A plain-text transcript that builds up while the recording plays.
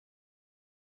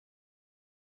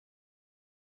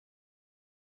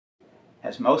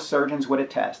As most surgeons would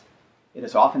attest, it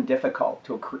is often difficult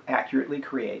to accurately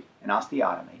create an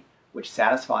osteotomy which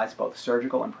satisfies both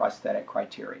surgical and prosthetic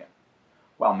criteria.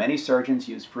 While many surgeons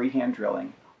use freehand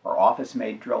drilling or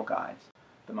office-made drill guides,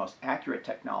 the most accurate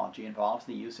technology involves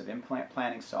the use of implant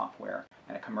planning software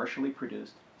and a commercially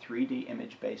produced 3D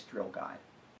image-based drill guide.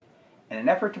 In an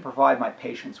effort to provide my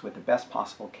patients with the best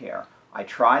possible care, I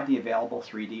tried the available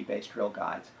 3D-based drill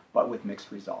guides, but with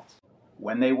mixed results.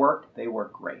 When they worked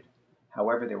great.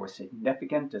 However, there were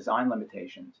significant design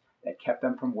limitations that kept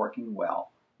them from working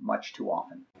well much too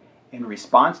often. In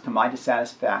response to my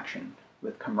dissatisfaction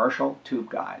with commercial tube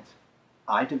guides,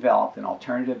 I developed an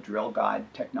alternative drill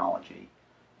guide technology,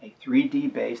 a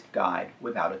 3D-based guide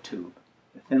without a tube,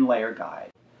 the ThinLayer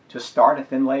guide. To start a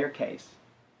ThinLayer case,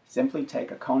 simply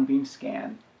take a cone beam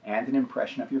scan and an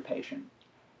impression of your patient,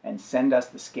 and send us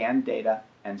the scanned data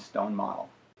and stone model.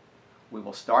 We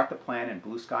will start the plan in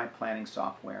Blue Sky planning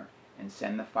software and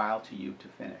send the file to you to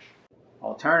finish.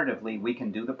 Alternatively, we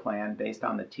can do the plan based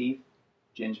on the teeth,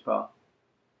 gingiva,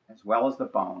 as well as the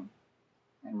bone,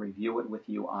 and review it with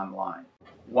you online.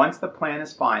 Once the plan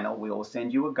is final, we will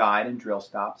send you a guide and drill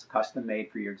stops custom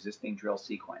made for your existing drill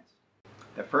sequence.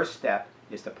 The first step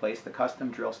is to place the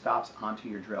custom drill stops onto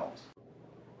your drills.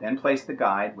 Then place the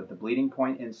guide with the bleeding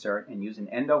point insert and use an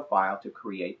endo file to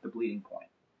create the bleeding point.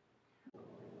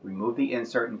 Remove the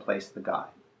insert and place the guide.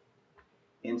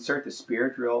 Insert the spear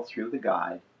drill through the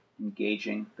guide,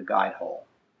 engaging the guide hole.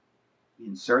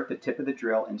 Insert the tip of the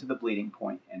drill into the bleeding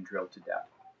point and drill to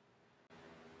depth.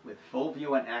 With full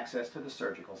view and access to the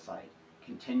surgical site,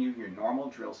 continue your normal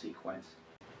drill sequence,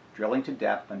 drilling to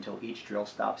depth until each drill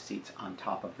stop seats on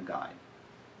top of the guide.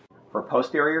 For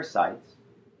posterior sites,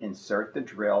 insert the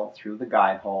drill through the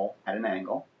guide hole at an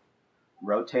angle,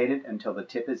 rotate it until the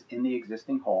tip is in the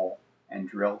existing hole, and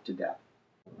drill to depth.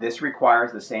 This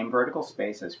requires the same vertical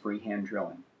space as freehand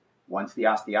drilling. Once the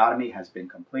osteotomy has been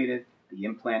completed, the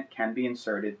implant can be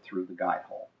inserted through the guide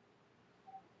hole.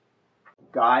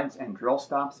 Guides and drill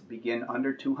stops begin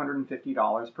under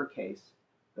 $250 per case.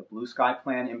 The Blue Sky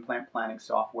Plan implant planning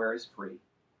software is free.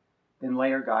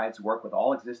 ThinLayer guides work with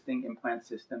all existing implant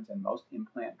systems and most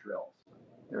implant drills.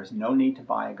 There is no need to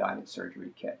buy a guided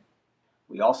surgery kit.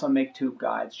 We also make tube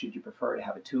guides should you prefer to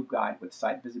have a tube guide with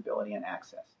site visibility and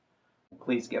access.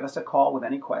 Please give us a call with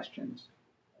any questions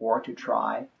or to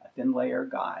try a ThinLayer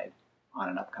guide on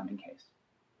an upcoming case.